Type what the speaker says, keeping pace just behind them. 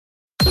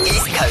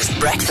Coast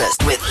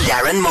Breakfast with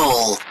Darren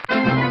Maul.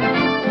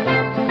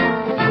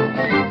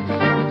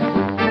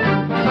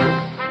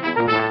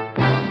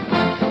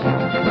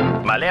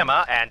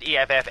 Malema and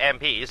EFF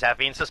MPs have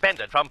been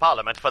suspended from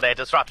Parliament for their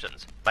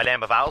disruptions.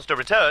 Malema vows to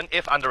return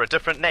if under a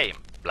different name,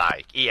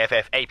 like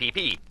EFF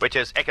APP, which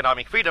is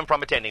Economic Freedom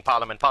from Attending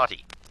Parliament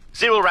Party.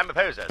 Cyril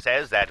Ramaphosa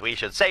says that we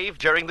should save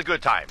during the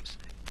good times.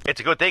 It's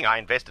a good thing I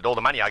invested all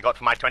the money I got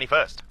for my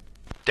 21st.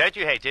 Don't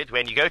you hate it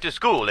when you go to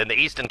school in the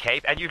Eastern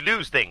Cape and you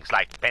lose things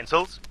like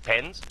pencils,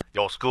 pens,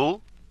 your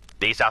school?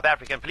 The South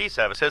African Police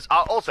Services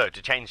are also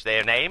to change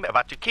their name,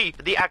 but to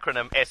keep the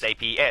acronym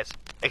SAPS,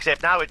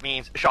 except now it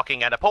means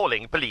Shocking and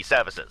Appalling Police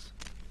Services.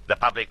 The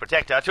Public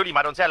Protector, Thuli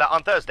Madonsela,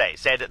 on Thursday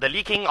said the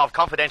leaking of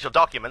confidential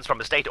documents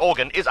from a state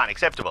organ is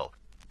unacceptable.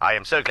 I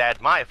am so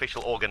glad my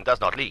official organ does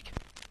not leak.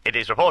 It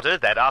is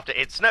reported that after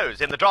it snows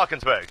in the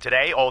Drakensberg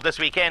today or this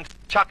weekend,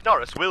 Chuck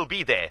Norris will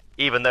be there,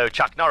 even though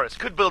Chuck Norris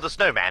could build a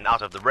snowman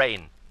out of the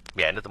rain.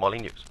 The end of the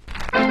morning news.